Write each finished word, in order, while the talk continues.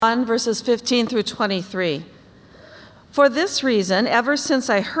1 verses 15 through 23. For this reason, ever since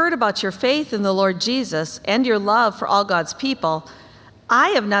I heard about your faith in the Lord Jesus and your love for all God's people, I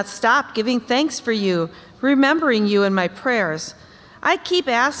have not stopped giving thanks for you, remembering you in my prayers. I keep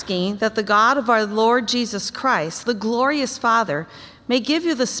asking that the God of our Lord Jesus Christ, the glorious Father, may give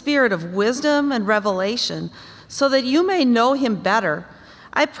you the spirit of wisdom and revelation so that you may know him better.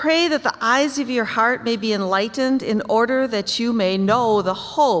 I pray that the eyes of your heart may be enlightened in order that you may know the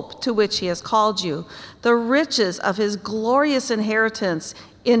hope to which he has called you, the riches of his glorious inheritance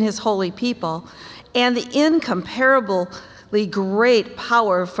in his holy people, and the incomparably great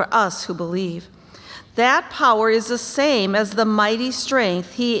power for us who believe. That power is the same as the mighty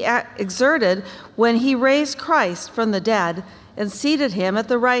strength he exerted when he raised Christ from the dead and seated him at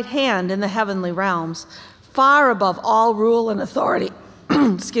the right hand in the heavenly realms, far above all rule and authority,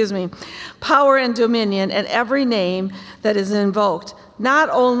 power and dominion, and every name that is invoked, not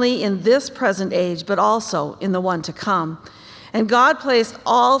only in this present age, but also in the one to come. And God placed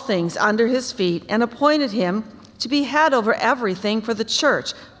all things under his feet and appointed him to be head over everything for the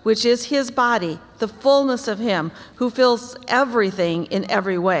church, which is his body, the fullness of him who fills everything in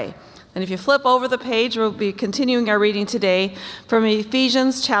every way. And if you flip over the page, we'll be continuing our reading today from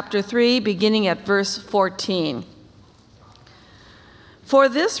Ephesians chapter 3, beginning at verse 14. For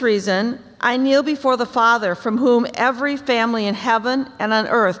this reason, I kneel before the Father, from whom every family in heaven and on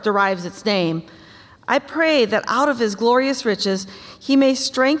earth derives its name. I pray that out of his glorious riches he may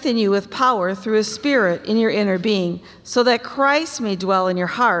strengthen you with power through his Spirit in your inner being, so that Christ may dwell in your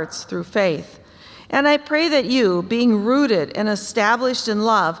hearts through faith. And I pray that you, being rooted and established in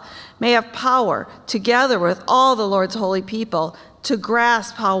love, may have power, together with all the Lord's holy people, to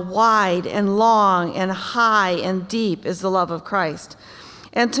grasp how wide and long and high and deep is the love of Christ,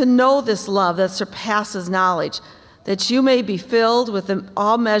 and to know this love that surpasses knowledge, that you may be filled with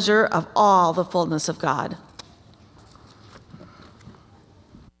all measure of all the fullness of God.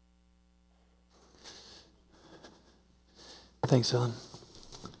 Thanks, Ellen.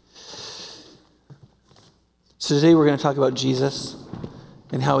 So today we're going to talk about Jesus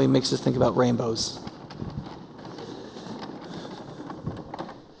and how he makes us think about rainbows.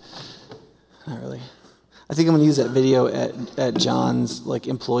 Not really. I think I'm going to use that video at John's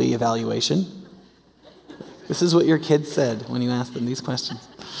employee evaluation. This is what your kids said when you asked them these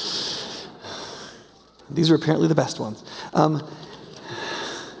questions. These were apparently the best ones.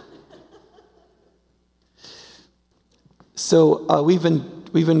 So we've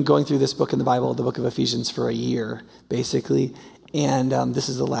been going through this book in the Bible, the book of Ephesians, for a year, basically. And this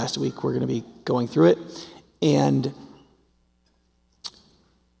is the last week we're going to be going through it. And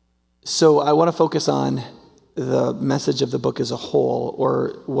so I want to focus on the message of the book as a whole,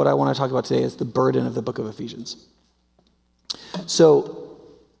 or what I want to talk about today is the burden of the book of Ephesians. So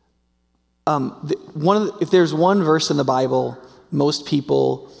if there's one verse in the Bible, most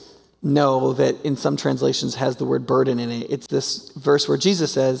people know that in some translations has the word burden in it. It's this verse where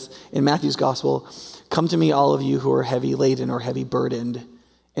Jesus says in Matthew's gospel, "Come to me, all of you who are heavy laden or heavy burdened,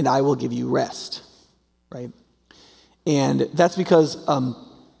 and I will give you rest." Right? And that's because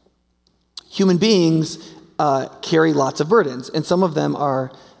human beings carry lots of burdens, and some of them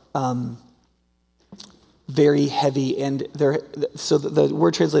are very heavy, and so the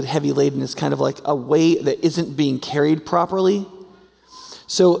word translated heavy laden is kind of like a weight that isn't being carried properly.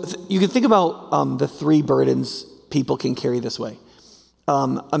 So you can think about the three burdens people can carry this way.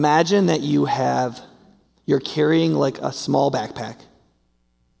 Imagine that you're carrying like a small backpack,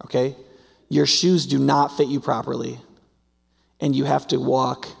 okay? Your shoes do not fit you properly, and you have to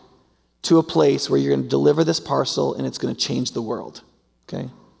walk to a place where you're going to deliver this parcel and it's going to change the world, okay?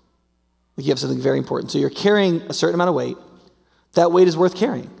 Like you have something very important. So you're carrying a certain amount of weight. That weight is worth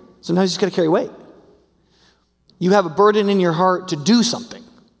carrying. Sometimes you just got to carry weight. You have a burden in your heart to do something.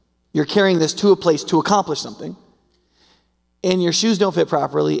 You're carrying this to a place to accomplish something, and your shoes don't fit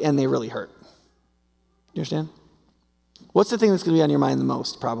properly and they really hurt. You understand? What's the thing that's going to be on your mind the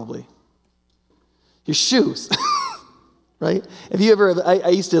most, probably? Your shoes. Right? I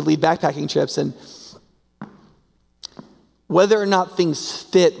used to lead backpacking trips, and whether or not things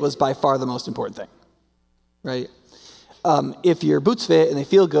fit was by far the most important thing, right? If your boots fit and they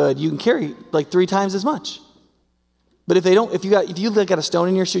feel good, you can carry like 3 times as much. But if they don't, if you got a stone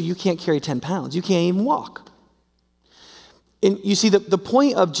in your shoe, you can't carry 10 pounds. You can't even walk. And you see the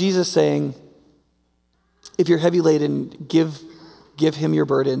point of Jesus saying, if you're heavy laden, give him your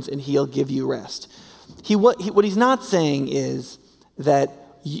burdens and he'll give you rest. What he's not saying is that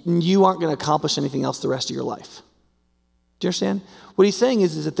you aren't going to accomplish anything else the rest of your life. Do you understand? What he's saying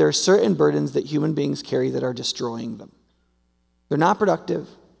is that there are certain burdens that human beings carry that are destroying them. They're not productive.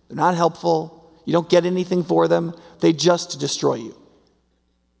 They're not helpful. You don't get anything for them. They just destroy you.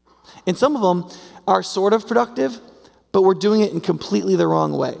 And some of them are sort of productive, but we're doing it in completely the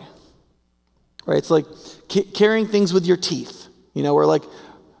wrong way. Right? It's like carrying things with your teeth. We're like,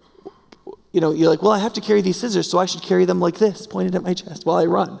 you're like, well, I have to carry these scissors, so I should carry them like this, pointed at my chest while I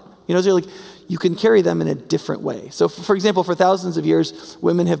run. So you're like, you can carry them in a different way. So, for example, for thousands of years,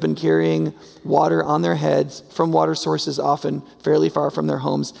 women have been carrying water on their heads from water sources, often fairly far from their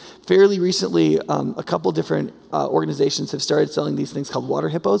homes. Fairly recently, a couple different organizations have started selling these things called water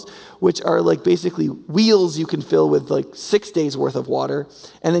hippos, which are like basically wheels you can fill with like 6 days worth of water,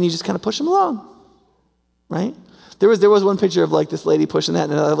 and then you just kind of push them along, right? There was one picture of like this lady pushing that,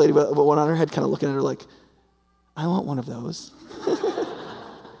 and another lady with one on her head kind of looking at her like, I want one of those.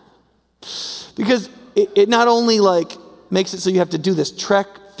 Because it not only like makes it so you have to do this trek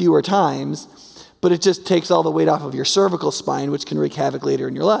fewer times, but it just takes all the weight off of your cervical spine, which can wreak havoc later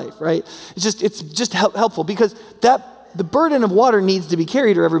in your life, right? It's just helpful because the burden of water needs to be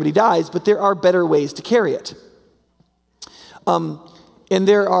carried or everybody dies, but there are better ways to carry it. And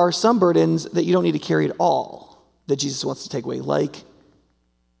there are some burdens that you don't need to carry at all that Jesus wants to take away, like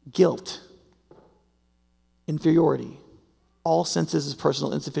guilt, inferiority, all senses of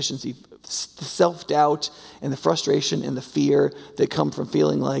personal insufficiency, the self-doubt and the frustration and the fear that come from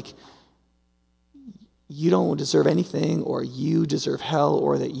feeling like you don't deserve anything or you deserve hell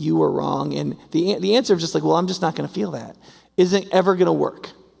or that you are wrong. And the answer of just like, well, I'm just not going to feel that isn't ever going to work.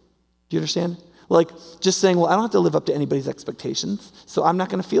 Do you understand? Like just saying, well, I don't have to live up to anybody's expectations, so I'm not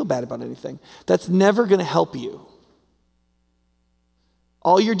going to feel bad about anything. That's never going to help you.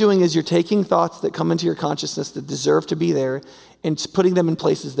 All you're doing is you're taking thoughts that come into your consciousness that deserve to be there and putting them in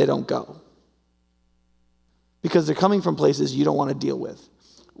places they don't go. Because they're coming from places you don't want to deal with.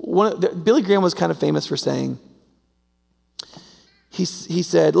 Billy Graham was kind of famous for saying, he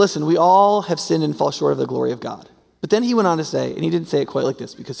said, listen, we all have sinned and fall short of the glory of God. But then he went on to say, and he didn't say it quite like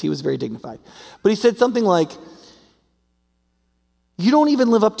this because he was very dignified, but he said something like, you don't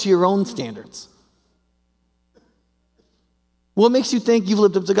even live up to your own standards. What makes you think you've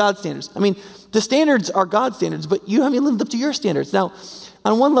lived up to God's standards? I mean, the standards are God's standards, but you haven't lived up to your standards. Now,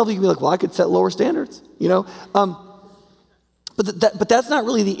 on one level, you can be like, well, I could set lower standards, But that's not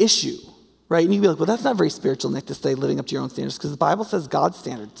really the issue, right? And you'd be like, well, that's not very spiritual, Nick, to say living up to your own standards, because the Bible says God's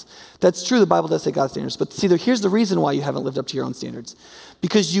standards. That's true, the Bible does say God's standards. But see, here's the reason why you haven't lived up to your own standards.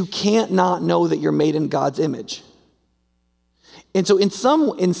 Because you can't not know that you're made in God's image. And so in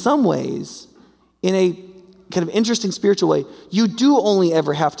some ways, in a kind of interesting spiritual way, you do only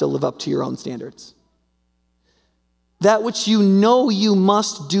ever have to live up to your own standards. That which you know you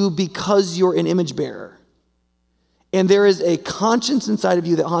must do because you're an image bearer. And there is a conscience inside of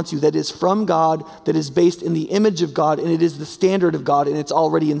you that haunts you that is from God, that is based in the image of God, and it is the standard of God, and it's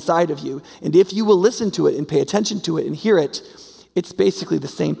already inside of you. And if you will listen to it and pay attention to it and hear it, it's basically the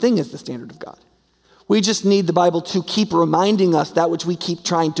same thing as the standard of God. We just need the Bible to keep reminding us that which we keep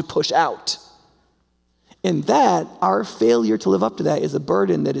trying to push out. And that, our failure to live up to that is a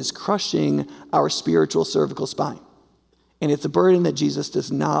burden that is crushing our spiritual cervical spine. And it's a burden that Jesus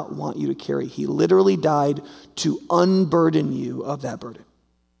does not want you to carry. He literally died to unburden you of that burden.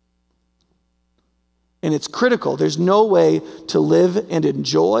 And it's critical. There's no way to live and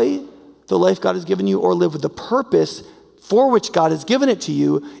enjoy the life God has given you or live with the purpose for which God has given it to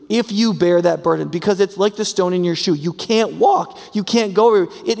you if you bear that burden, because it's like the stone in your shoe. You can't walk. You can't go.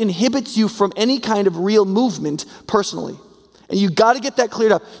 It inhibits you from any kind of real movement personally. And you got to get that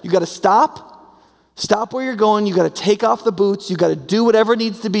cleared up. You got to stop where you're going. You got to take off the boots. You got to do whatever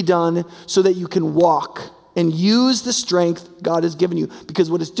needs to be done so that you can walk and use the strength God has given you, because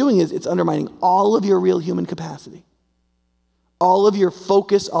what it's doing is it's undermining all of your real human capacity. All of your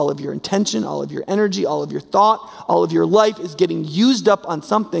focus, all of your intention, all of your energy, all of your thought, all of your life is getting used up on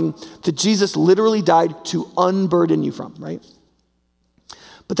something that Jesus literally died to unburden you from, right?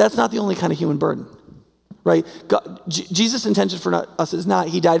 But that's not the only kind of human burden, right? Jesus' intention for us is not,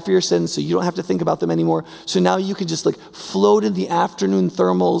 he died for your sins so you don't have to think about them anymore. So now you can just like float in the afternoon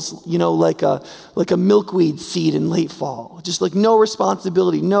thermals, like a milkweed seed in late fall. Just like no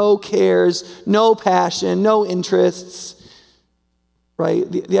responsibility, no cares, no passion, no interests. Right?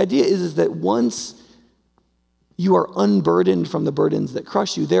 The idea is that once you are unburdened from the burdens that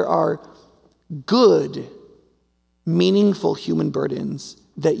crush you, there are good, meaningful human burdens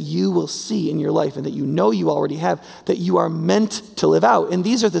that you will see in your life and that you know you already have, that you are meant to live out. And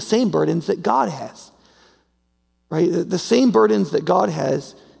these are the same burdens that God has. Right? The same burdens that God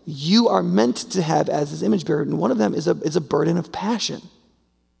has, you are meant to have as his image bearer. And one of them is a burden of passion.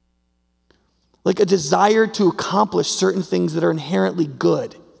 Like a desire to accomplish certain things that are inherently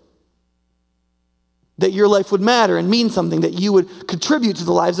good. that your life would matter and mean something, that you would contribute to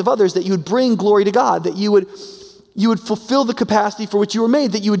the lives of others, that you would bring glory to God, that you would fulfill the capacity for which you were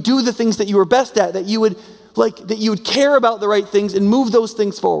made, that you would do the things that you were best at, that you would care about the right things and move those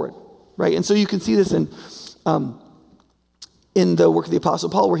things forward, right? And so you can see this in the work of the Apostle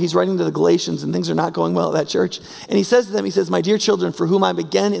Paul, where he's writing to the Galatians and things are not going well at that church. And he says to them, he says, "My dear children, for whom I'm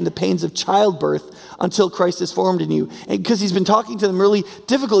again in the pains of childbirth until Christ is formed in you." And because he's been talking to them really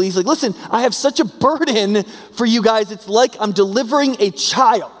difficult, he's like, listen, I have such a burden for you guys. It's like I'm delivering a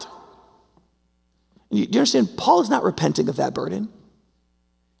child. Do you understand? Paul is not repenting of that burden.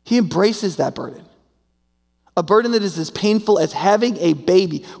 He embraces that burden. A burden that is as painful as having a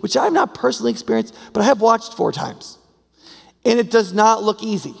baby, which I have not personally experienced, but I have watched 4 times. And it does not look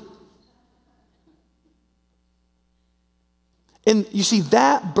easy. And you see,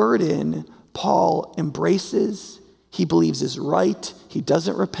 that burden Paul embraces, he believes is right, he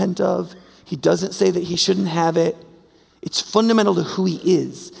doesn't repent of, he doesn't say that he shouldn't have it. It's fundamental to who he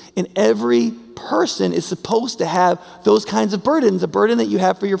is. And every person is supposed to have those kinds of burdens, a burden that you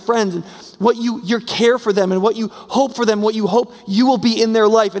have for your friends and what your care for them and what you hope for them, what you hope you will be in their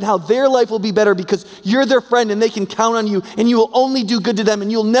life and how their life will be better because you're their friend and they can count on you and you will only do good to them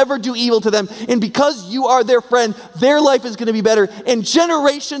and you'll never do evil to them. And because you are their friend, their life is going to be better and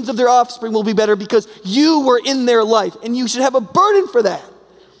generations of their offspring will be better because you were in their life, and you should have a burden for that,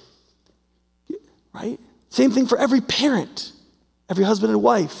 right? Same thing for every parent, every husband and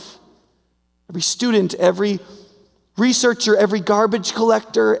wife, every student, every researcher, every garbage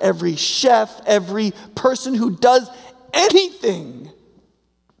collector, every chef, every person who does anything,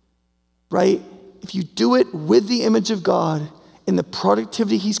 right? If you do it with the image of God and the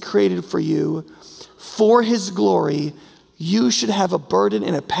productivity he's created for you for his glory, you should have a burden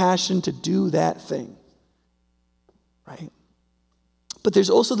and a passion to do that thing, right? But there's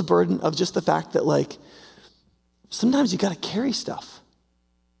also the burden of just the fact that, like, sometimes you got to carry stuff.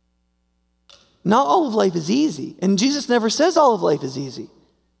 Not all of life is easy. And Jesus never says all of life is easy.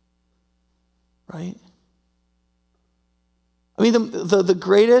 Right? I mean, the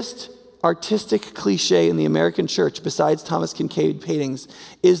greatest artistic cliche in the American church, besides Thomas Kincaid paintings,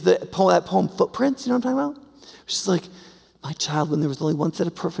 is that poem Footprints. You know what I'm talking about? It's just like, my child, when there was only one set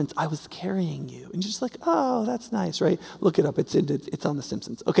of footprints, I was carrying you. And you're just like, oh, that's nice, right? Look it up. It's on The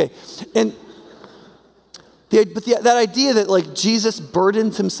Simpsons. Okay. And that idea that, like, Jesus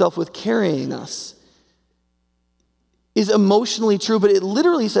burdens himself with carrying us is emotionally true, but it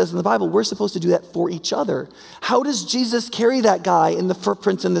literally says in the Bible we're supposed to do that for each other. How does Jesus carry that guy in the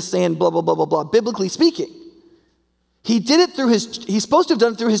footprints in the sand, blah, blah, blah, blah, blah, biblically speaking? He did it through he's supposed to have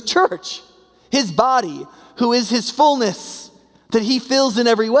done it through his church, his body, who is his fullness that he fills in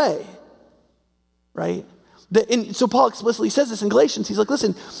every way, right? And so Paul explicitly says this in Galatians. He's like,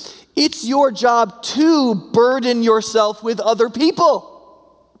 listen, it's your job to burden yourself with other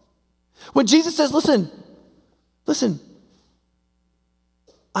people. When Jesus says, listen,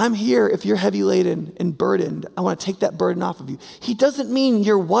 I'm here if you're heavy laden and burdened. I want to take that burden off of you. He doesn't mean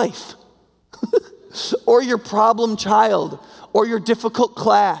your wife or your problem child or your difficult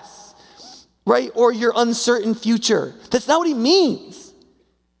class, right? Or your uncertain future. That's not what he means.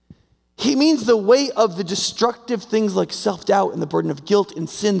 He means the weight of the destructive things like self-doubt and the burden of guilt and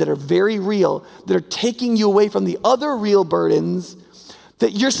sin that are very real, that are taking you away from the other real burdens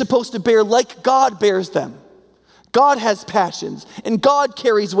that you're supposed to bear like God bears them. God has passions, and God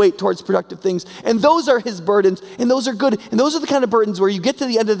carries weight towards productive things, and those are his burdens, and those are good, and those are the kind of burdens where you get to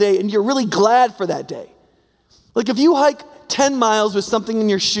the end of the day and you're really glad for that day. Like if you hike 10 miles with something in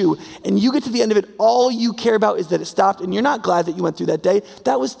your shoe, and you get to the end of it, all you care about is that it stopped, and you're not glad that you went through that day.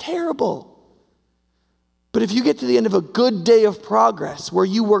 That was terrible. But if you get to the end of a good day of progress where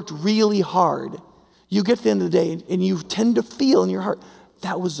you worked really hard, you get to the end of the day, and you tend to feel in your heart,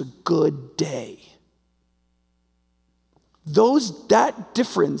 that was a good day. That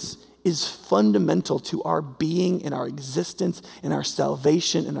difference is fundamental to our being and our existence and our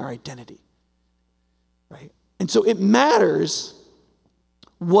salvation and our identity, right? And so it matters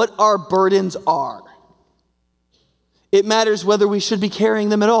what our burdens are. It matters whether we should be carrying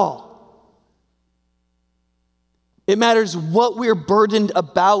them at all. It matters what we're burdened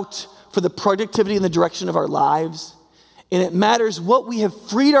about for the productivity and the direction of our lives. And it matters what we have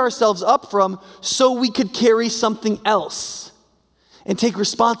freed ourselves up from so we could carry something else and take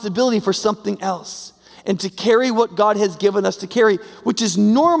responsibility for something else and to carry what God has given us to carry, which is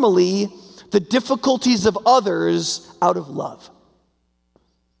normally the difficulties of others out of love,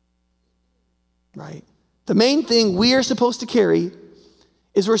 right? The main thing we are supposed to carry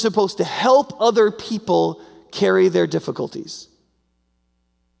is we're supposed to help other people carry their difficulties.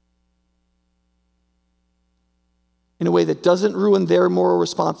 in a way that doesn't ruin their moral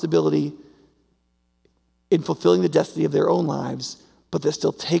responsibility in fulfilling the destiny of their own lives, but that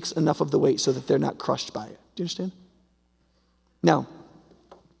still takes enough of the weight so that they're not crushed by it. Do you understand? Now,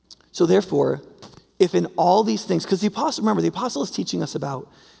 so therefore, if in all these things, because the apostle is teaching us about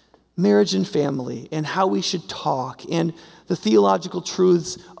marriage and family and how we should talk and the theological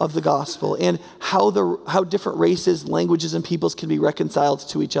truths of the gospel and how different races, languages, and peoples can be reconciled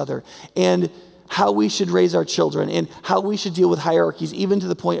to each other and how we should raise our children and how we should deal with hierarchies, even to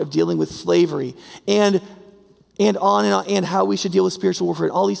the point of dealing with slavery and on and on, and how we should deal with spiritual warfare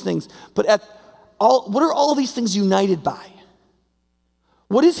and all these things. But what are all these things united by?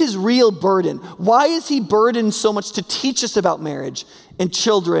 What is his real burden? Why is he burdened so much to teach us about marriage and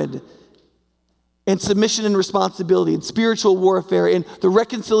children and submission and responsibility and spiritual warfare and the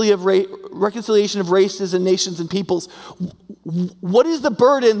reconciliation of races and nations and peoples? What is the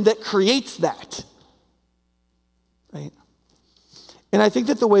burden that creates that? Right? And I think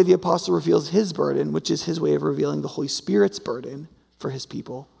that the way the apostle reveals his burden, which is his way of revealing the Holy Spirit's burden for his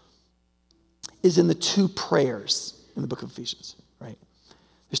people, is in the two prayers in the book of Ephesians, right?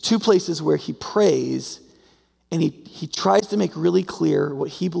 There's two places where he prays and he tries to make really clear what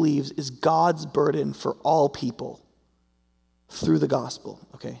he believes is God's burden for all people through the gospel,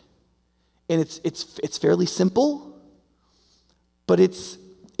 okay? And it's fairly simple, but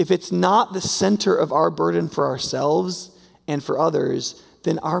if it's not the center of our burden for ourselves and for others,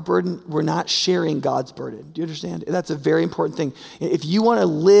 then our burden, we're not sharing God's burden. Do you understand? That's a very important thing. If you want to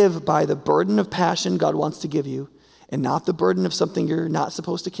live by the burden of passion God wants to give you, and not the burden of something you're not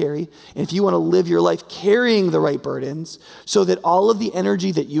supposed to carry. And if you want to live your life carrying the right burdens so that all of the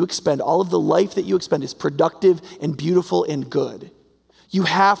energy that you expend, all of the life that you expend is productive and beautiful and good, you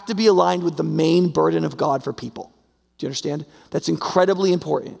have to be aligned with the main burden of God for people. Do you understand? That's incredibly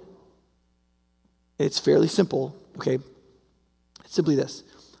important. It's fairly simple, okay? It's simply this.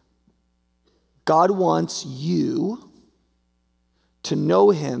 God wants you to know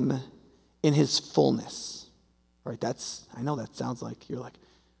him in his fullness. Right, I know that sounds like you're like,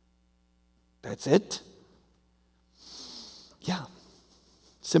 that's it? Yeah.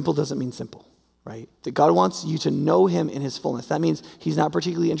 Simple doesn't mean simple, right? That God wants you to know him in his fullness. That means he's not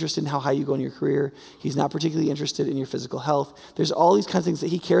particularly interested in how high you go in your career. He's not particularly interested in your physical health. There's all these kinds of things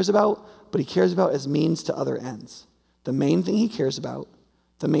that he cares about, but he cares about as means to other ends. The main thing he cares about,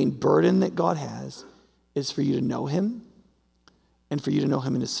 the main burden that God has, is for you to know him and for you to know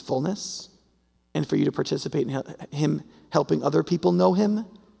him in his fullness, and for you to participate in him helping other people know him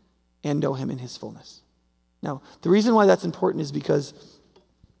and know him in his fullness. Now, the reason why that's important is because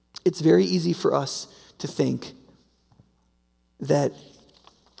it's very easy for us to think that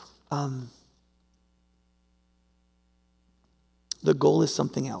the goal is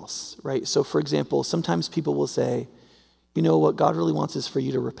something else, right? So, for example, sometimes people will say, you know, what God really wants is for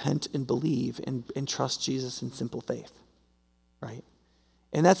you to repent and believe and trust Jesus in simple faith, right?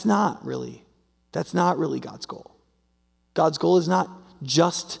 And that's not really God's goal. God's goal is not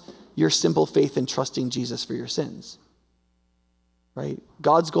just your simple faith in trusting Jesus for your sins, right?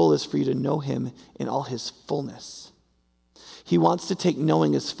 God's goal is for you to know him in all his fullness. He wants to take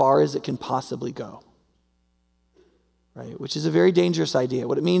knowing as far as it can possibly go, right? Which is a very dangerous idea.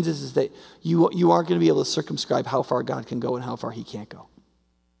 What it means is that you aren't going to be able to circumscribe how far God can go and how far he can't go.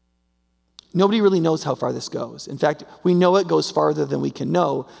 Nobody really knows how far this goes. In fact, we know it goes farther than we can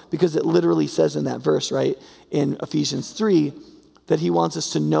know because it literally says in that verse, right, in Ephesians 3, that he wants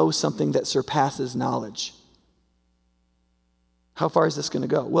us to know something that surpasses knowledge. How far is this going to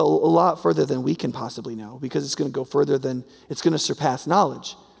go? Well, a lot further than we can possibly know because it's going to go further than it's going to surpass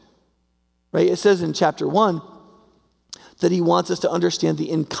knowledge, right? It says in chapter 1 that he wants us to understand the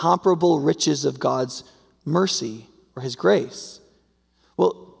incomparable riches of God's mercy or his grace.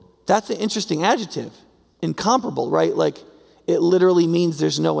 Well, that's an interesting adjective, incomparable, right? Like it literally means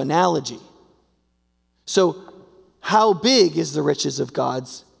there's no analogy. So how big is the riches of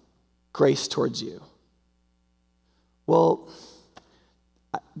God's grace towards you? Well,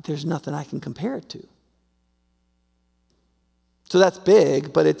 there's nothing I can compare it to. So that's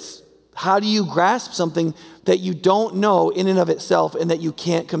big, but it's how do you grasp something that you don't know in and of itself and that you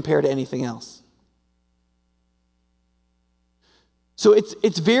can't compare to anything else? So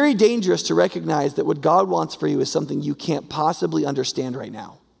it's very dangerous to recognize that what God wants for you is something you can't possibly understand right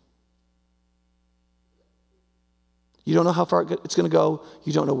now. You don't know how far it's going to go.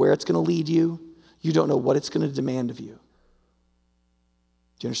 You don't know where it's going to lead you. You don't know what it's going to demand of you.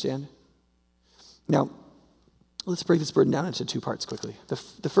 Do you understand? Now, let's break this burden down into two parts quickly.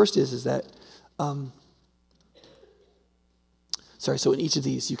 The first is that, so in each of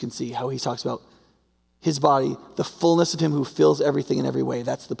these you can see how he talks about his body, the fullness of him who fills everything in every way.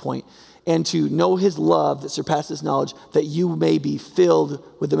 That's the point. And to know his love that surpasses knowledge, that you may be filled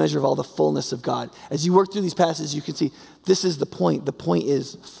with the measure of all the fullness of God. As you work through these passages, you can see this is the point. The point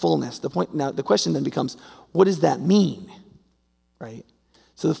is fullness. Now, the question then becomes, what does that mean? Right?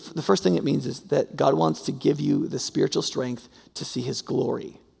 So the first thing it means is that God wants to give you the spiritual strength to see his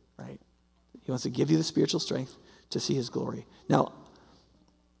glory. Right? He wants to give you the spiritual strength to see his glory. Now,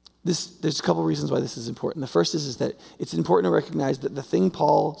 there's a couple reasons why this is important. The first is that it's important to recognize that the thing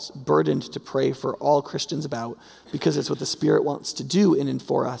Paul's burdened to pray for all Christians about, because it's what the Spirit wants to do in and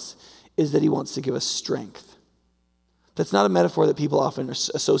for us, is that he wants to give us strength. That's not a metaphor that people often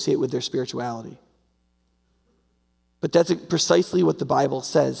associate with their spirituality. But that's precisely what the Bible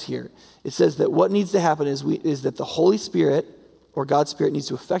says here. It says that what needs to happen is that the Holy Spirit, or God's Spirit, needs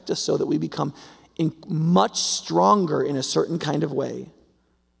to affect us so that we become much stronger in a certain kind of way,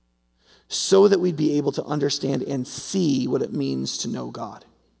 so that we'd be able to understand and see what it means to know God.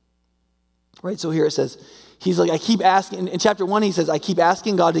 Right? So here it says, he's like, I keep asking, in chapter 1, he says, I keep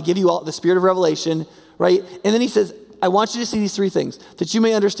asking God to give you all the spirit of revelation, right? And then he says, I want you to see these three things, that you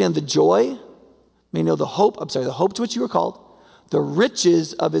may understand the joy, may know the hope to which you were called, the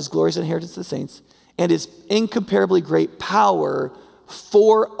riches of his glorious inheritance to the saints, and his incomparably great power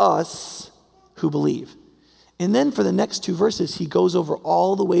for us who believe. And then for the next two verses, he goes over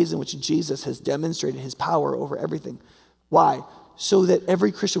all the ways in which Jesus has demonstrated his power over everything. Why? So that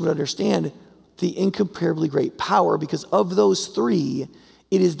every Christian would understand the incomparably great power, because of those three,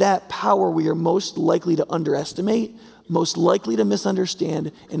 it is that power we are most likely to underestimate, most likely to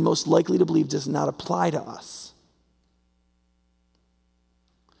misunderstand, and most likely to believe does not apply to us.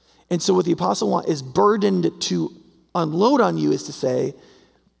 And so what the apostle is burdened to unload on you is to say,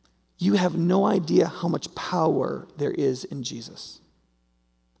 you have no idea how much power there is in Jesus,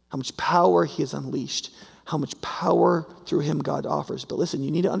 how much power he has unleashed, how much power through him God offers. But listen, you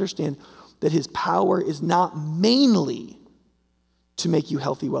need to understand that his power is not mainly to make you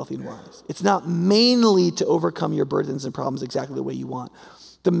healthy, wealthy, and wise. It's not mainly to overcome your burdens and problems exactly the way you want.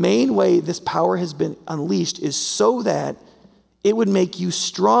 The main way this power has been unleashed is so that it would make you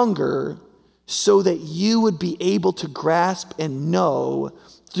stronger, so that you would be able to grasp and know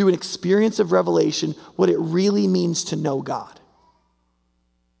through an experience of revelation what it really means to know God.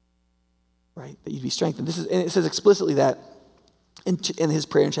 Right? That you'd be strengthened. And it says explicitly that in his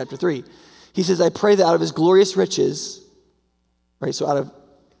prayer in chapter 3. He says, I pray that out of his glorious riches, right? So out of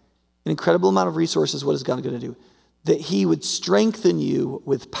an incredible amount of resources, what is God going to do? That he would strengthen you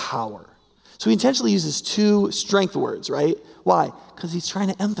with power. So he intentionally uses two strength words, right? Why? Because he's trying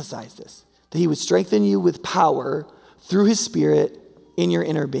to emphasize this. That he would strengthen you with power through his Spirit in your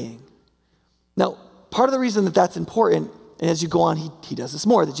inner being. Now, part of the reason that that's important, and as you go on, he does this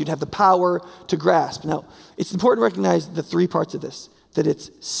more, that you'd have the power to grasp. Now, it's important to recognize the three parts of this, that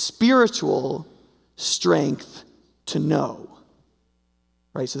it's spiritual strength to know.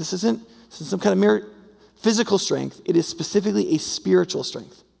 Right? So this isn't some kind of mere physical strength. It is specifically a spiritual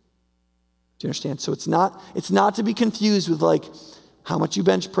strength. Do you understand? So it's not to be confused with like how much you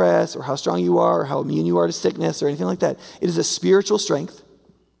bench press or how strong you are or how immune you are to sickness or anything like that. It is a spiritual strength.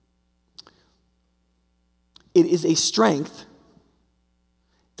 It is a strength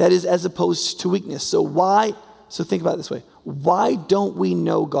that is as opposed to weakness. So think about it this way. Why don't we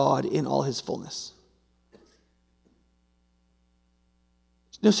know God in all his fullness?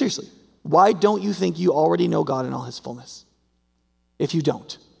 No, seriously. Why don't you think you already know God in all his fullness? If you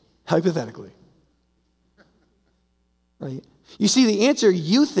don't, hypothetically. Right? You see, the answer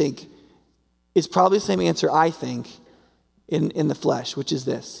you think is probably the same answer I think in the flesh, which is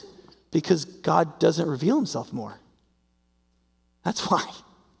this. Because God doesn't reveal himself more. That's why.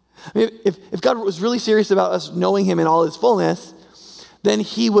 I mean, if God was really serious about us knowing him in all his fullness, then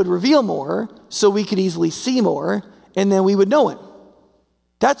he would reveal more so we could easily see more, and then we would know him.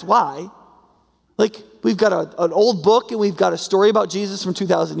 That's why. Like, we've got an old book, and we've got a story about Jesus from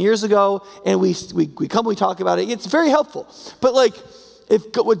 2,000 years ago, and we talk about it. It's very helpful. But like,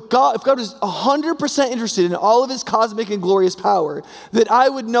 if God was 100% interested in all of his cosmic and glorious power, that I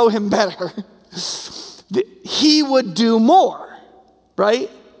would know him better, he would do more, right?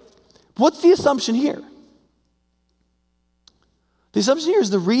 What's the assumption here? The assumption here is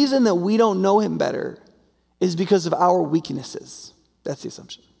the reason that we don't know him better is because of our weaknesses. That's the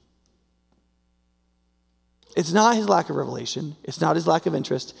assumption. It's not his lack of revelation. It's not his lack of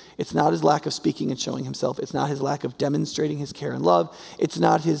interest. It's not his lack of speaking and showing himself. It's not his lack of demonstrating his care and love. It's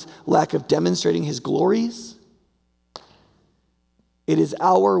not his lack of demonstrating his glories. It is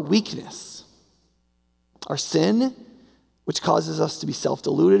our weakness, our sin, which causes us to be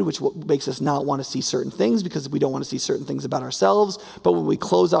self-deluded, which makes us not want to see certain things because we don't want to see certain things about ourselves. But when we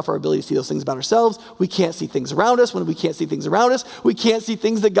close off our ability to see those things about ourselves, we can't see things around us. When we can't see things around us, we can't see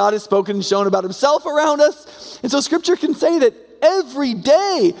things that God has spoken and shown about himself around us. And so Scripture can say that every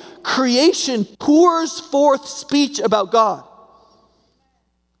day creation pours forth speech about God.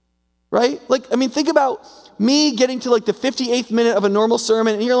 Right? Think about me getting to the 58th minute of a normal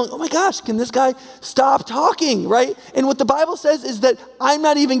sermon and you're like, oh my gosh, can this guy stop talking, right? And what the Bible says is that I'm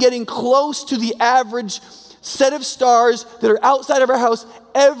not even getting close to the average set of stars that are outside of our house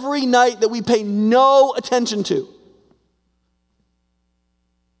every night that we pay no attention to.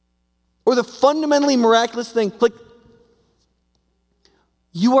 Or the fundamentally miraculous thing,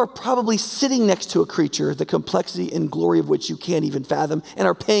 you are probably sitting next to a creature, the complexity and glory of which you can't even fathom and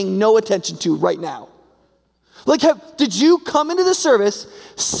are paying no attention to right now. Did you come into the service,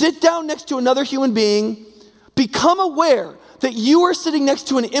 sit down next to another human being, become aware that you are sitting next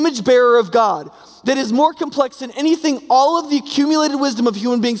to an image bearer of God that is more complex than anything all of the accumulated wisdom of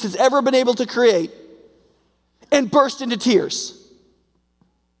human beings has ever been able to create, and burst into tears?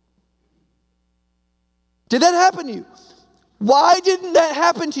 Did that happen to you? Why didn't that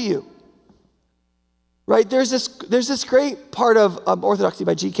happen to you? Right? There's this great part of Orthodoxy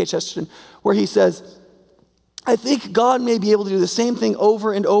by G.K. Chesterton where he says, I think God may be able to do the same thing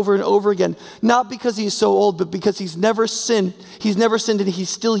over and over and over again, not because he is so old, but because he's never sinned. He's never sinned and he's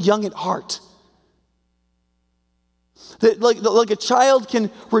still young at heart. That like a child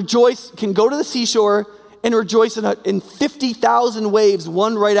can rejoice, can go to the seashore and rejoice in 50,000 waves,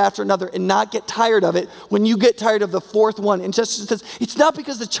 one right after another, and not get tired of it when you get tired of the fourth one. And Chesterton says, it's not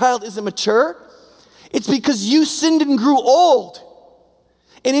because the child isn't mature, it's because you sinned and grew old.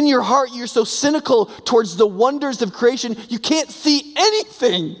 And in your heart, you're so cynical towards the wonders of creation, you can't see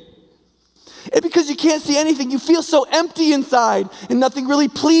anything. And because you can't see anything, you feel so empty inside and nothing really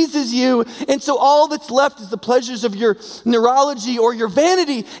pleases you. And so all that's left is the pleasures of your neurology or your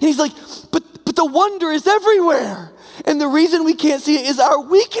vanity. And he's like, but the wonder is everywhere. And the reason we can't see it is our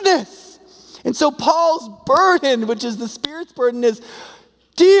weakness. And so Paul's burden, which is the Spirit's burden, is,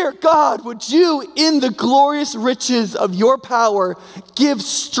 dear God, would you, in the glorious riches of your power, give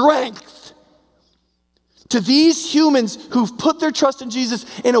strength to these humans who've put their trust in Jesus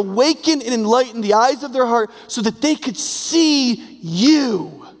and awaken and enlighten the eyes of their heart so that they could see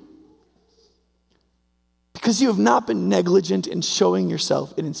you. Because you have not been negligent in showing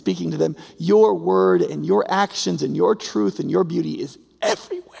yourself and in speaking to them. Your word and your actions and your truth and your beauty is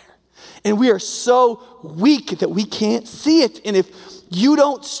everywhere. And we are so weak that we can't see it. And if you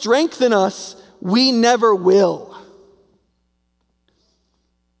don't strengthen us, we never will.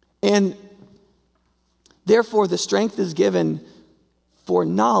 And therefore, the strength is given for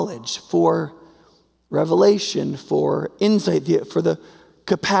knowledge, for revelation, for insight, for the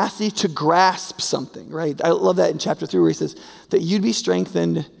capacity to grasp something, right? I love that in chapter 3 where he says that you'd be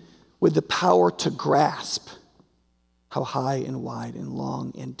strengthened with the power to grasp how high and wide and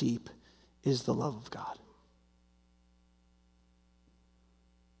long and deep is the love of God.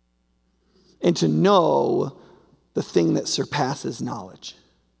 And to know the thing that surpasses knowledge.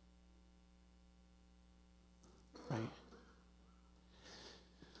 Right?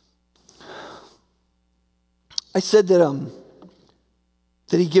 I said that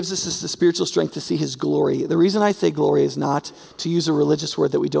he gives us the spiritual strength to see his glory. The reason I say glory is not to use a religious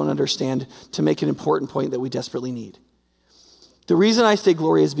word that we don't understand to make an important point that we desperately need. The reason I say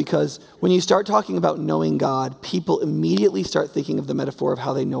glory is because when you start talking about knowing God, people immediately start thinking of the metaphor of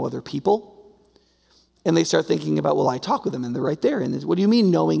how they know other people. And they start thinking about, well, I talk with them and they're right there. And what do you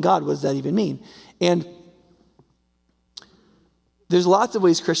mean knowing God? What does that even mean? And there's lots of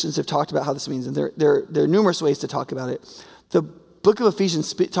ways Christians have talked about how this means. And there are numerous ways to talk about it. The book of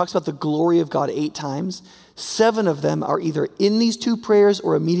Ephesians talks about the glory of God 8 times. 7 of them are either in these 2 prayers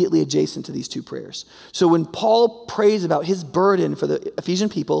or immediately adjacent to these 2 prayers. So when Paul prays about his burden for the Ephesian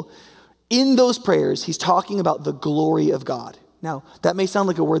people, in those prayers, he's talking about the glory of God. Now, that may sound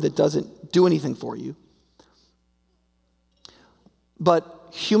like a word that doesn't do anything for you. But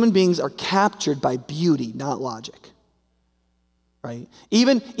human beings are captured by beauty, not logic. Right?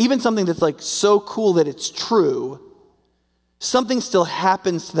 Even something that's so cool that it's true, something still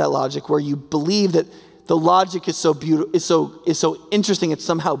happens to that logic where you believe that the logic is so beautiful, is so interesting, it's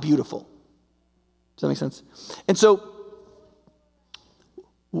somehow beautiful. Does that make sense? And so,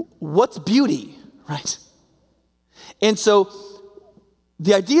 what's beauty, right? And so,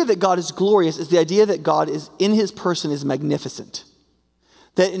 the idea that God is glorious is the idea that God is in his person is magnificent.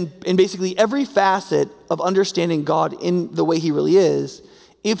 That in basically every facet of understanding God in the way he really is,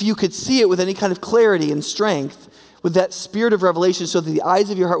 if you could see it with any kind of clarity and strength, with that spirit of revelation so that the eyes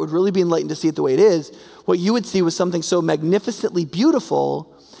of your heart would really be enlightened to see it the way it is, what you would see was something so magnificently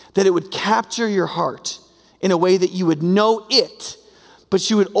beautiful that it would capture your heart in a way that you would know it, but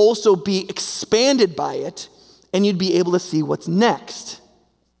you would also be expanded by it, and you'd be able to see what's next.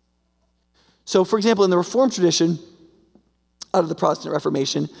 So, for example, in the Reformed tradition, out of the Protestant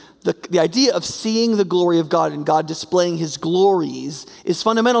Reformation, the idea of seeing the glory of God and God displaying his glories is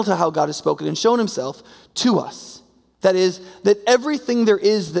fundamental to how God has spoken and shown himself to us. That is, that everything there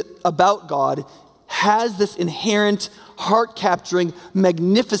is about God has this inherent, heart-capturing,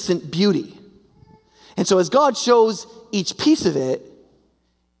 magnificent beauty. And so as God shows each piece of it,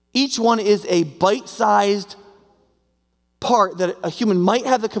 each one is a bite-sized part that a human might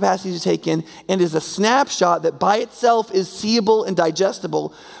have the capacity to take in and is a snapshot that by itself is seeable and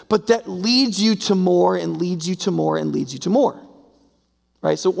digestible, but that leads you to more and leads you to more and leads you to more.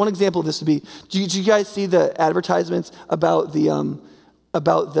 Right? So one example of this would be, do you guys see the advertisements about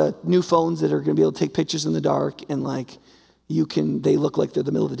the new phones that are going to be able to take pictures in the dark and they look like they're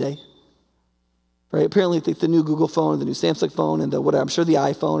the middle of the day? Right? Apparently, the new Google phone, the new Samsung phone, and I'm sure the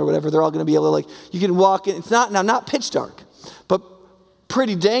iPhone or whatever, they're all going to be able to you can walk in. It's not pitch dark, but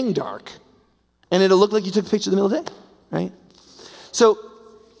pretty dang dark. And it'll look like you took a picture in the middle of the day, right? So,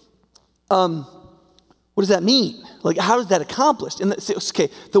 what does that mean? How is that accomplished? And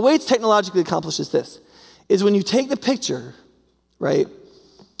the way it's technologically accomplished is this, is when you take the picture, right,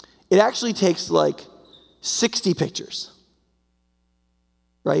 it actually takes 60 pictures,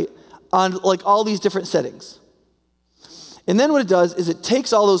 right? On all these different settings. And then what it does is it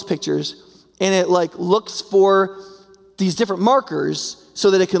takes all those pictures and it looks for these different markers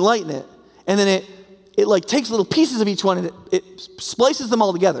so that it can lighten it. And then it takes little pieces of each one and it splices them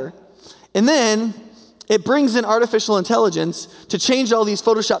all together. And then it brings in artificial intelligence to change all these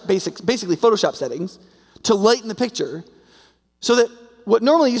basically Photoshop settings to lighten the picture so that what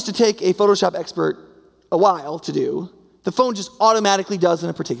normally used to take a Photoshop expert a while to do, the phone just automatically does in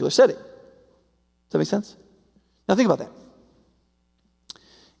a particular setting. Does that make sense? Now think about that.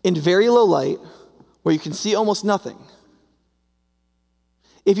 In very low light, where you can see almost nothing,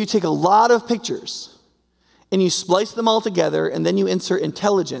 if you take a lot of pictures and you splice them all together and then you insert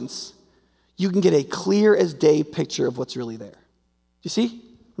intelligence, you can get a clear as day picture of what's really there. Do you see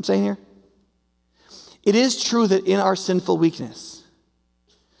what I'm saying here? It is true that in our sinful weakness,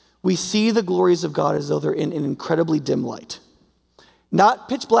 we see the glories of God as though they're in an incredibly dim light. Not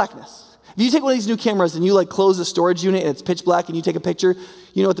pitch blackness. If you take one of these new cameras and you close the storage unit and it's pitch black and you take a picture,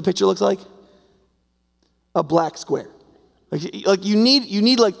 you know what the picture looks like? A black square. You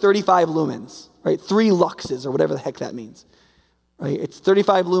need 35 lumens, right? 3 luxes or whatever the heck that means. Right? It's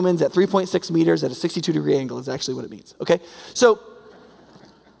 35 lumens at 3.6 meters at a 62-degree angle is actually what it means. Okay? So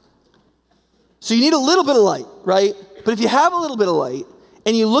you need a little bit of light, right? But if you have a little bit of light,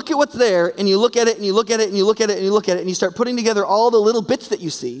 and you look at what's there, and you look at it, and you look at it, and you look at it, and you look at it, and you start putting together all the little bits that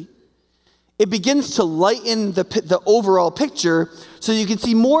you see, it begins to lighten the overall picture so you can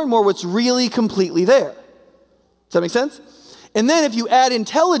see more and more what's really completely there. Does that make sense? And then if you add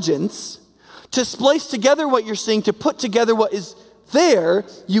intelligence to splice together what you're seeing, to put together what is there,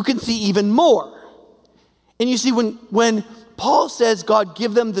 you can see even more. And you see, when Paul says, God,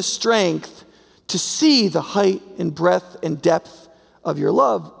 give them the strength to see the height and breadth and depth of your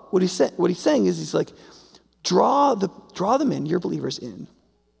love, what he's saying is he's draw them in, your believers in.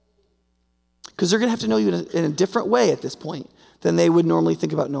 Because they're going to have to know you in a different way at this point than they would normally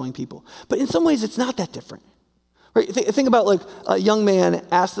think about knowing people. But in some ways, it's not that different. Right? Think about a young man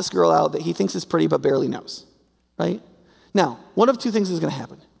asks this girl out that he thinks is pretty but barely knows. Right? Now, one of two things is going to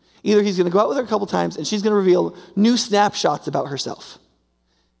happen. Either he's going to go out with her a couple times and she's going to reveal new snapshots about herself.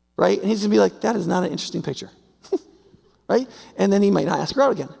 Right? And he's going to be like, that is not an interesting picture. Right? And then he might not ask her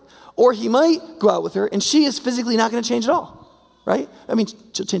out again. Or he might go out with her and she is physically not going to change at all. Right? I mean,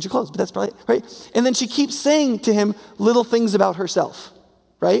 she'll change her clothes, but that's probably, right? And then she keeps saying to him little things about herself.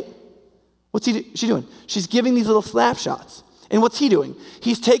 Right? What's she doing? She's giving these little snapshots. And what's he doing?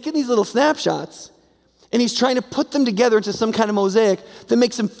 He's taking these little snapshots and he's trying to put them together into some kind of mosaic that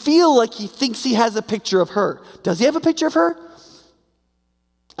makes him feel like he thinks he has a picture of her. Does he have a picture of her?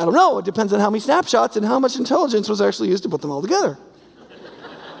 I don't know. It depends on how many snapshots and how much intelligence was actually used to put them all together.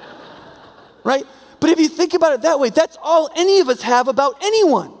 Right? But if you think about it that way, that's all any of us have about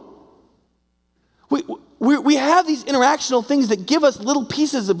anyone. We have these interactional things that give us little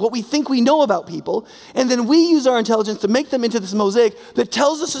pieces of what we think we know about people, and then we use our intelligence to make them into this mosaic that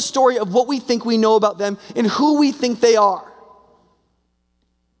tells us a story of what we think we know about them and who we think they are.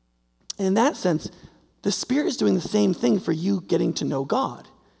 And in that sense, the Spirit is doing the same thing for you getting to know God.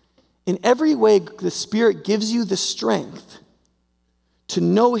 In every way, the Spirit gives you the strength to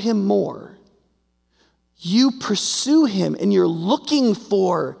know him more. You pursue him and you're looking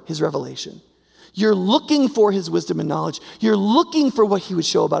for his revelation. You're looking for his wisdom and knowledge. You're looking for what he would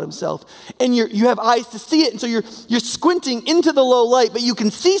show about himself. And you have eyes to see it. And so you're squinting into the low light, but you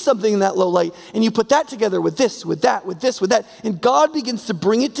can see something in that low light. And you put that together with this, with that, with this, with that. And God begins to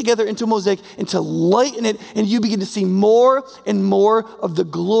bring it together into a mosaic and to lighten it. And you begin to see more and more of the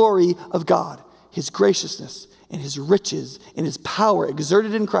glory of God, his graciousness, and his riches and his power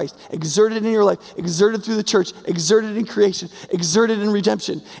exerted in Christ, exerted in your life, exerted through the church, exerted in creation, exerted in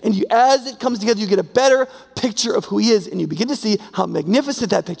redemption. And you, as it comes together, you get a better picture of who he is, and you begin to see how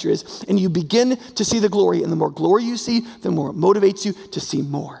magnificent that picture is, and you begin to see the glory. And the more glory you see, the more it motivates you to see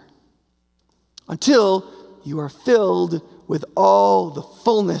more, until you are filled with all the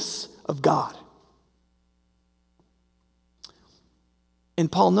fullness of God.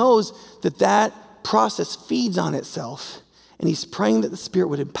 And Paul knows that process feeds on itself, and he's praying that the Spirit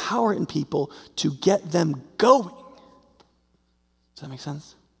would empower in people to get them going. Does that make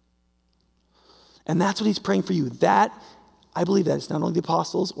sense? And that's what he's praying for you. That, I believe that is not only the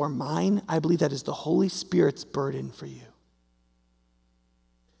apostles or mine, I believe that is the Holy Spirit's burden for you.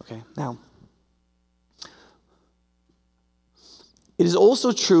 Okay, now, it is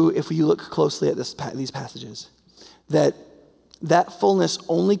also true, if you look closely at these passages, that fullness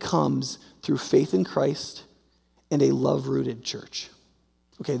only comes through faith in Christ and a love-rooted church.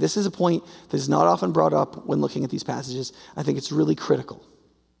 Okay, this is a point that is not often brought up when looking at these passages. I think it's really critical.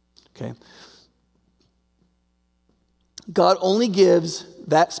 Okay? God only gives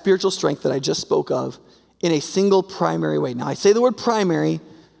that spiritual strength that I just spoke of in a single primary way. Now, I say the word primary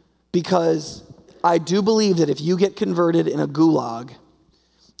because I do believe that if you get converted in a gulag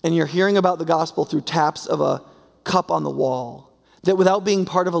and you're hearing about the gospel through taps of a cup on the wall, that without being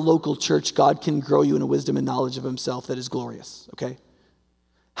part of a local church, God can grow you in a wisdom and knowledge of himself that is glorious, okay?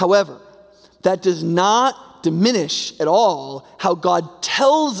 However, that does not diminish at all how God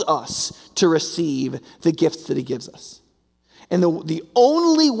tells us to receive the gifts that he gives us. And the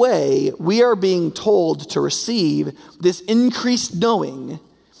only way we are being told to receive this increased knowing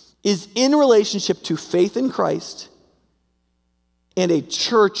is in relationship to faith in Christ and a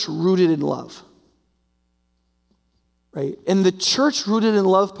church rooted in love. Right? And the church rooted in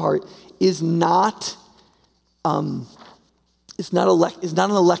love part is not an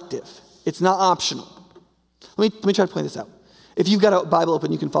elective. It's not optional. Let me try to point this out. If you've got a Bible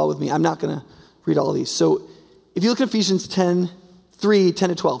open, you can follow with me. I'm not going to read all of these. So if you look at Ephesians 10:3, 10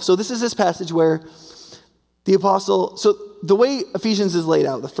 to 12. So this is this passage where the apostle, so the way Ephesians is laid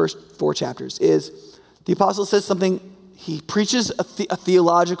out, the first 4 chapters, is the apostle says something, he preaches a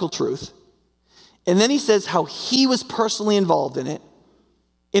theological truth. And then he says how he was personally involved in it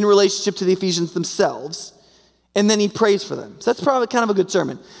in relationship to the Ephesians themselves. And then he prays for them. So that's probably kind of a good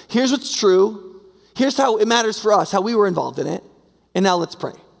sermon. Here's what's true. Here's how it matters for us, how we were involved in it. And now let's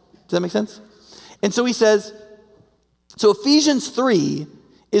pray. Does that make sense? And so he says, so Ephesians 3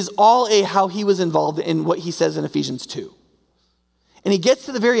 is all how he was involved in what he says in Ephesians 2. And he gets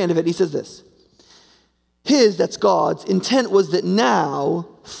to the very end of it and he says this. His, that's God's, intent was that now,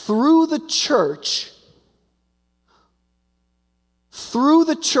 through the church,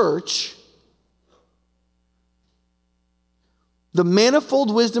 the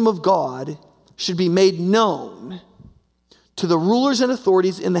manifold wisdom of God should be made known to the rulers and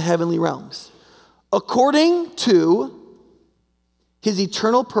authorities in the heavenly realms, according to his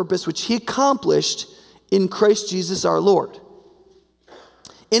eternal purpose, which he accomplished in Christ Jesus our Lord.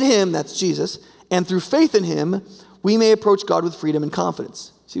 In him, that's Jesus, and through faith in him, we may approach God with freedom and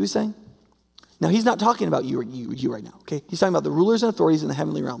confidence. See what he's saying? Now, he's not talking about you right now, okay? He's talking about the rulers and authorities in the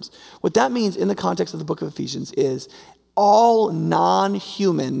heavenly realms. What that means in the context of the book of Ephesians is all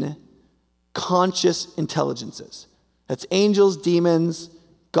non-human conscious intelligences. That's angels, demons,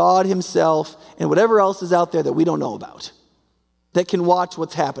 God himself, and whatever else is out there that we don't know about that can watch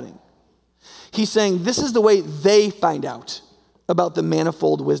what's happening. He's saying this is the way they find out about the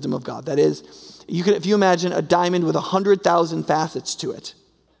manifold wisdom of God. That is, if you imagine a diamond with 100,000 facets to it,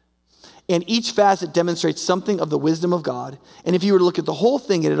 and each facet demonstrates something of the wisdom of God, and if you were to look at the whole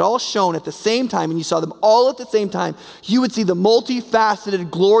thing and it all shone at the same time, and you saw them all at the same time, you would see the multifaceted,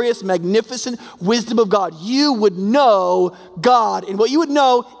 glorious, magnificent wisdom of God. You would know God, and what you would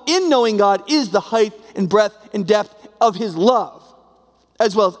know in knowing God is the height and breadth and depth of his love,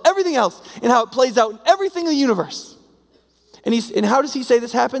 as well as everything else, and how it plays out in everything in the universe. And how does he say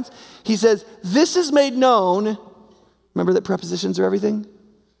this happens? He says, this is made known, remember that prepositions are everything?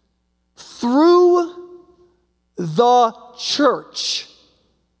 Through the church.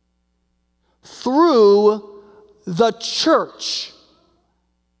 through the church.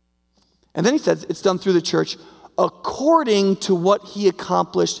 And then he says it's done through the church according to what he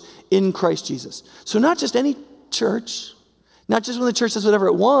accomplished in Christ Jesus. So not just any church, not just when the church does whatever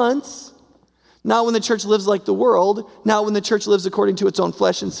it wants, not when the church lives like the world, not when the church lives according to its own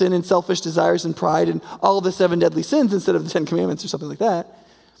flesh and sin and selfish desires and pride and all the 7 deadly sins instead of the 10 commandments or something like that.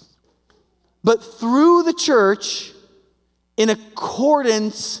 But through the church in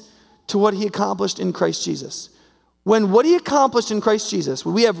accordance to what he accomplished in Christ Jesus. When what he accomplished in Christ Jesus,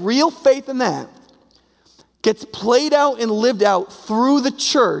 when we have real faith in that, gets played out and lived out through the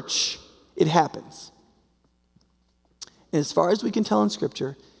church, it happens. And as far as we can tell in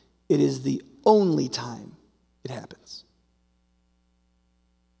Scripture, it is the only time it happens.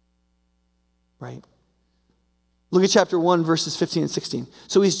 Right? Look at chapter 1, verses 15 and 16.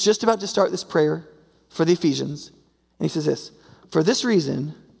 So he's just about to start this prayer for the Ephesians, and he says this, "For this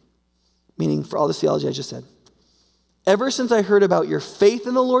reason," meaning for all this theology I just said, "ever since I heard about your faith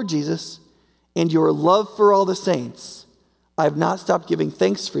in the Lord Jesus and your love for all the saints, I have not stopped giving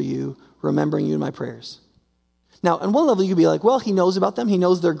thanks for you, remembering you in my prayers." Now, on one level, you could be like, well, he knows about them. He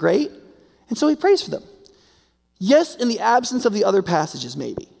knows they're great. And so he prays for them. Yes, in the absence of the other passages,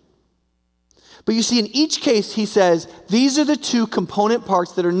 maybe. But you see, in each case, he says, these are the two component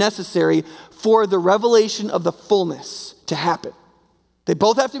parts that are necessary for the revelation of the fullness to happen. They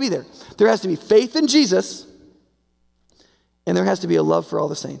both have to be there. There has to be faith in Jesus, and there has to be a love for all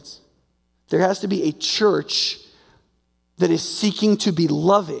the saints. There has to be a church that is seeking to be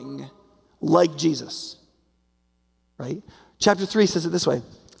loving like Jesus. Right? Chapter 3 says it this way,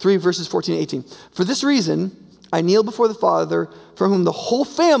 3 verses 14 and 18. "For this reason, I kneel before the Father, from whom the whole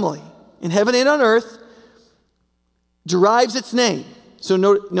family in heaven and on earth derives its name." So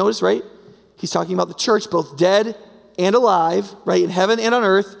notice, right? He's talking about the church, both dead and alive, right? In heaven and on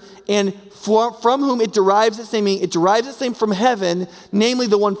earth, and from whom it derives its name, meaning it derives its name from heaven, namely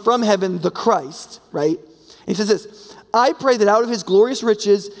the one from heaven, the Christ, right? And he says this, "I pray that out of his glorious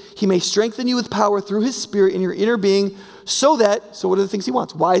riches, he may strengthen you with power through his Spirit in your inner being, so what are the things he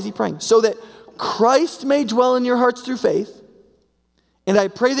wants? Why is he praying? So that Christ may dwell in your hearts through faith. And I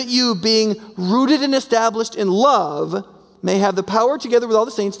pray that you, being rooted and established in love, may have the power together with all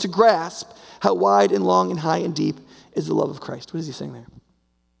the saints to grasp how wide and long and high and deep is the love of Christ." What is he saying there?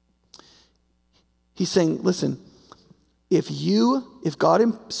 He's saying, listen, if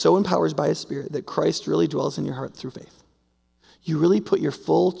God so empowers by his Spirit that Christ really dwells in your heart through faith, you really put your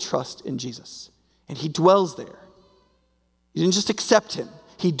full trust in Jesus, and he dwells there. You didn't just accept him.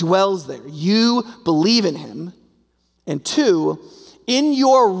 He dwells there. You believe in him. And 2, in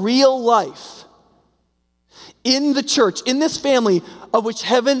your real life, in the church, in this family of which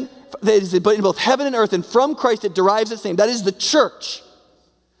heaven, that is, but in both heaven and earth, and from Christ it derives its name, that is the church.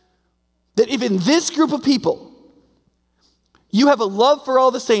 That if in this group of people, you have a love for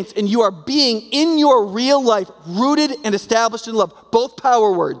all the saints, and you are being, in your real life, rooted and established in love. Both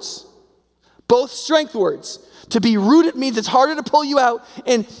power words. Both strength words. To be rooted means it's harder to pull you out,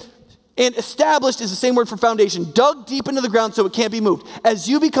 and established is the same word for foundation. Dug deep into the ground so it can't be moved. As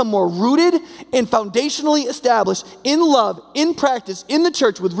you become more rooted and foundationally established in love, in practice, in the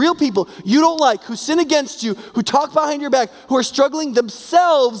church, with real people you don't like, who sin against you, who talk behind your back, who are struggling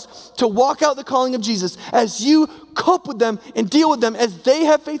themselves to walk out the calling of Jesus, as you cope with them and deal with them as they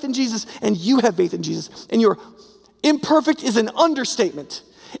have faith in Jesus and you have faith in Jesus. And you're imperfect is an understatement.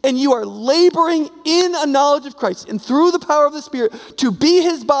 And you are laboring in a knowledge of Christ and through the power of the Spirit to be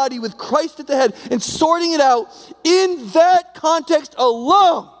his body with Christ at the head and sorting it out in that context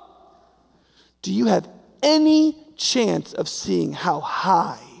alone. Do you have any chance of seeing how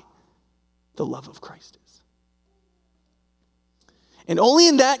high the love of Christ is? And only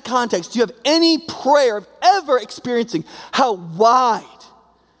in that context do you have any prayer of ever experiencing how wide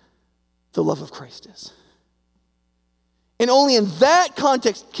the love of Christ is. And only in that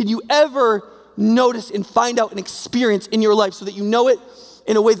context can you ever notice and find out and experience in your life so that you know it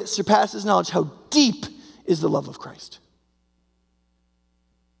in a way that surpasses knowledge how deep is the love of Christ.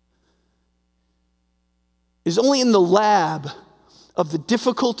 It is only in the lab of the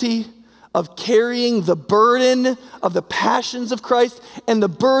difficulty of carrying the burden of the passions of Christ and the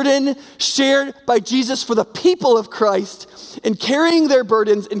burden shared by Jesus for the people of Christ, and carrying their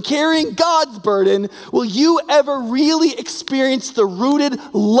burdens and carrying God's burden, will you ever really experience the rooted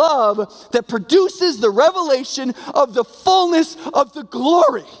love that produces the revelation of the fullness of the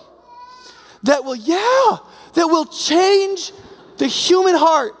glory that will change the human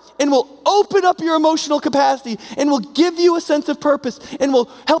heart and will open up your emotional capacity and will give you a sense of purpose and will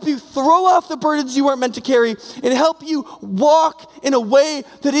help you throw off the burdens you weren't meant to carry and help you walk in a way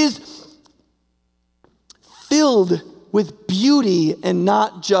that is filled with beauty and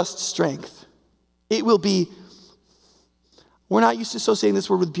not just strength. It will be, we're not used to associating this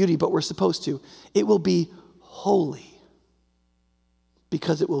word with beauty, but we're supposed to. It will be holy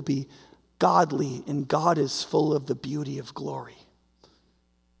because it will be godly, and God is full of the beauty of glory.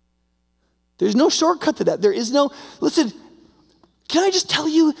 There's no shortcut to that. There is no, listen, can I just tell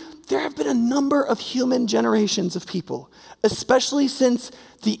you, there have been a number of human generations of people, especially since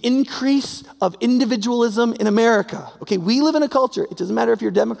the increase of individualism in America. Okay, we live in a culture, it doesn't matter if you're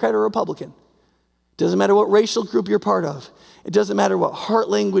Democrat or Republican. It doesn't matter what racial group you're part of. It doesn't matter what heart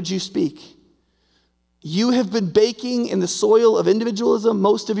language you speak. You have been baking in the soil of individualism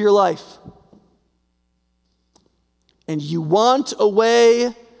most of your life. And you want a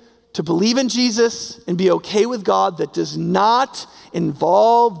way to believe in Jesus and be okay with God that does not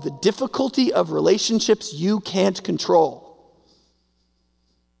involve the difficulty of relationships you can't control.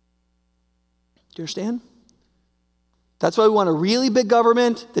 Do you understand? That's why we want a really big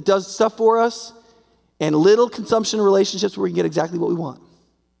government that does stuff for us and little consumption relationships where we can get exactly what we want.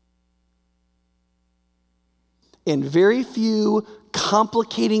 And very few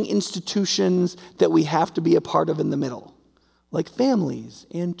complicating institutions that we have to be a part of in the middle, like families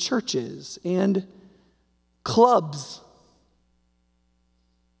and churches and clubs.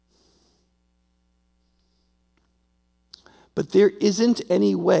 But there isn't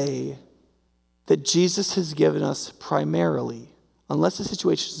any way that Jesus has given us primarily, unless the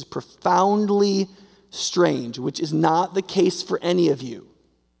situation is profoundly strange, which is not the case for any of you,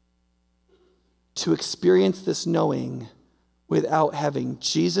 to experience this knowing without having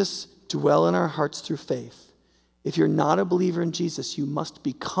Jesus dwell in our hearts through faith. If you're not a believer in Jesus, you must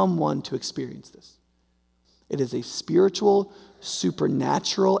become one to experience this. It is a spiritual,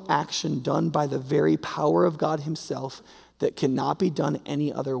 supernatural action done by the very power of God himself that cannot be done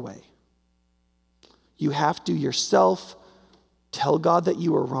any other way. You have to yourself tell God that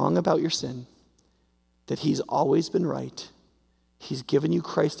you are wrong about your sin, that he's always been right. He's given you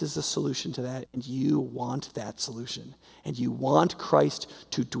Christ as the solution to that, and you want that solution. And you want Christ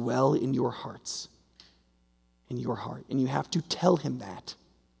to dwell in your hearts, in your heart. And you have to tell him that.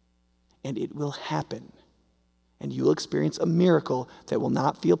 And it will happen. And you'll experience a miracle that will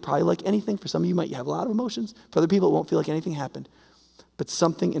not feel probably like anything. For some of you, might have a lot of emotions. For other people, it won't feel like anything happened. But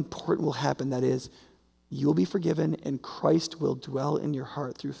something important will happen. That is, you will be forgiven, and Christ will dwell in your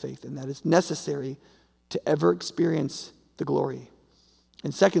heart through faith. And that is necessary to ever experience the glory.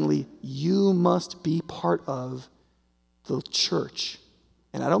 And secondly, you must be part of the church.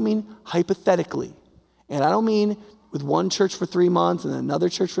 And I don't mean hypothetically. And I don't mean with one church for 3 months and then another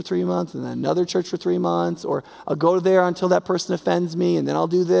church for 3 months and then another church for 3 months, or I'll go there until that person offends me and then I'll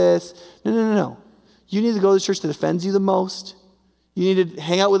do this. No. You need to go to the church that offends you the most. You need to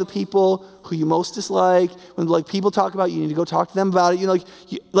hang out with the people who you most dislike. When people talk about you, you need to go talk to them about it.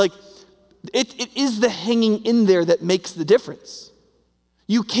 It is the hanging in there that makes the difference.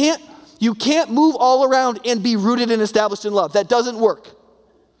 You can't move all around and be rooted and established in love. That doesn't work.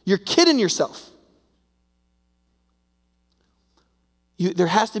 You're kidding yourself. There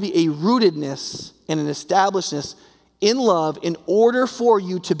has to be a rootedness and an establishedness in love in order for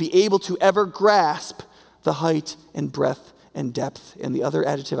you to be able to ever grasp the height and breadth and depth and the other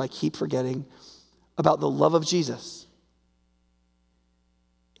adjective I keep forgetting about the love of Jesus.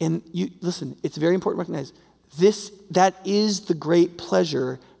 And listen, it's very important to recognize that is the great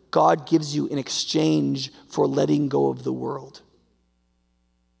pleasure God gives you in exchange for letting go of the world.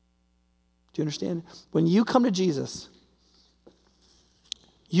 Do you understand? When you come to Jesus,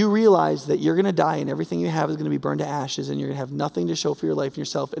 you realize that you're going to die and everything you have is going to be burned to ashes and you're going to have nothing to show for your life and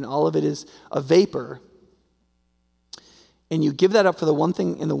yourself, and all of it is a vapor. And you give that up for the one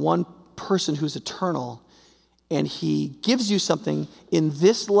thing and the one person who's eternal, and he gives you something in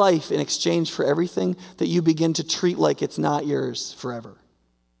this life in exchange for everything that you begin to treat like it's not yours forever.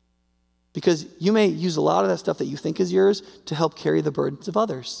 Because you may use a lot of that stuff that you think is yours to help carry the burdens of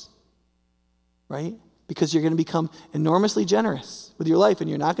others, right? Because you're going to become enormously generous with your life, and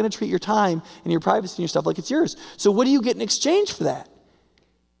you're not going to treat your time and your privacy and your stuff like it's yours. So what do you get in exchange for that?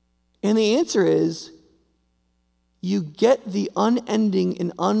 And the answer is, you get the unending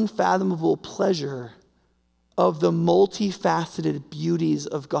and unfathomable pleasure of the multifaceted beauties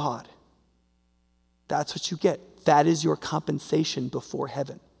of God. That's what you get. That is your compensation before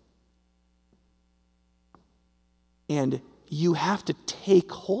heaven. And you have to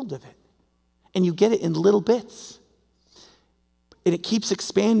take hold of it. And you get it in little bits. And it keeps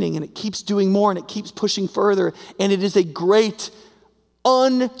expanding, and it keeps doing more, and it keeps pushing further. And it is a great,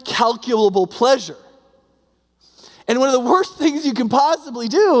 uncalculable pleasure. And one of the worst things you can possibly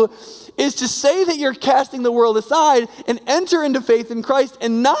do is to say that you're casting the world aside and enter into faith in Christ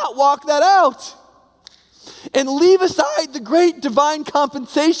and not walk that out. And leave aside the great divine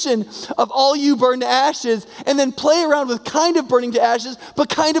compensation of all you burn to ashes, and then play around with kind of burning to ashes, but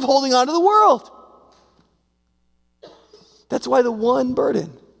kind of holding on to the world. That's why the one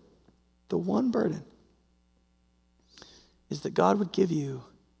burden is that God would give you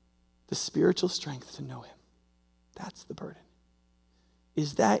the spiritual strength to know him. That's the burden.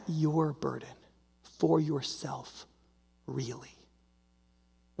 Is that your burden for yourself, really?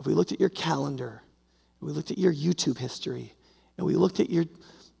 If we looked at your calendar, we looked at your YouTube history, and we looked at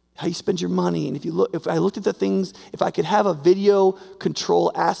how you spend your money, and if I looked at the things, if I could have a video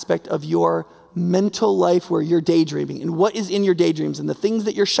control aspect of your mental life where you're daydreaming, and what is in your daydreams, and the things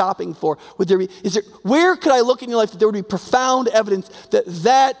that you're shopping for, where could I look in your life that there would be profound evidence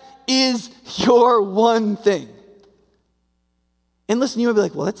that is your one thing? And listen, you might be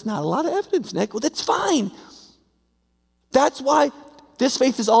like, well, that's not a lot of evidence, Nick. Well, that's fine. That's why this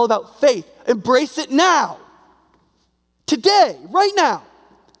faith is all about faith. Embrace it now. Today, right now.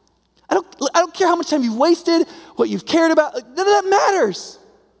 I don't care how much time you've wasted, what you've cared about. None of that matters.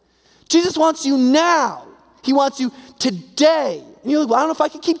 Jesus wants you now. He wants you today. And you're like, well, I don't know if I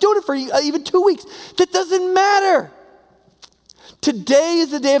can keep doing it for even 2 weeks. That doesn't matter. Today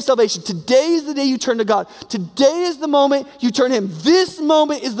is the day of salvation. Today is the day you turn to God. Today is the moment you turn to him. This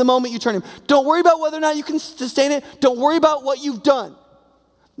moment is the moment you turn to him. Don't worry about whether or not you can sustain it. Don't worry about what you've done.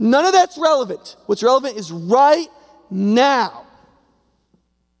 None of that's relevant. What's relevant is right now.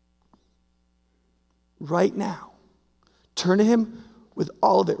 Right now. Turn to him with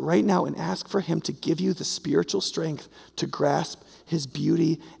all of it right now and ask for him to give you the spiritual strength to grasp his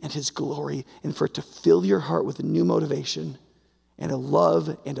beauty and his glory, and for it to fill your heart with a new motivation and a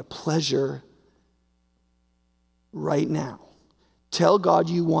love and a pleasure right now. Tell God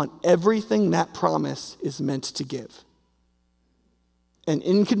you want everything that promise is meant to give. And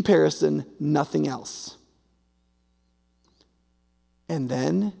in comparison, nothing else. And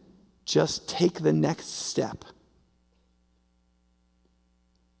then just take the next step.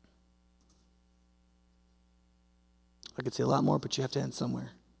 I could say a lot more, but you have to end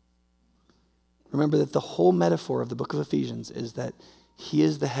somewhere. Remember that the whole metaphor of the book of Ephesians is that he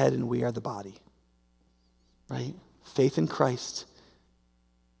is the head and we are the body. Right? Faith in Christ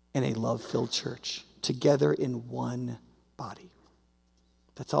and a love-filled church together in one body.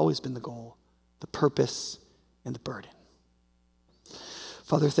 That's always been the goal, the purpose, and the burden.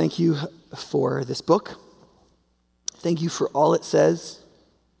 Father, thank you for this book. Thank you for all it says.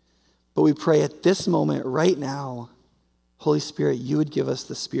 But we pray at this moment, right now, Holy Spirit, you would give us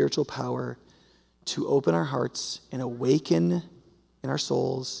the spiritual power to open our hearts and awaken in our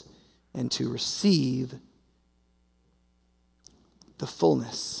souls and to receive the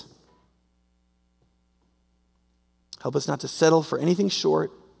fullness. Help us not to settle for anything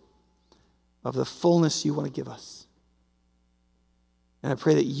short of the fullness you want to give us. And I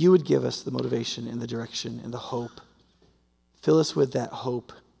pray that you would give us the motivation and the direction and the hope. Fill us with that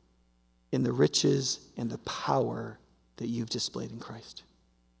hope in the riches and the power that you've displayed in Christ.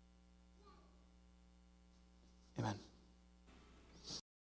 Amen.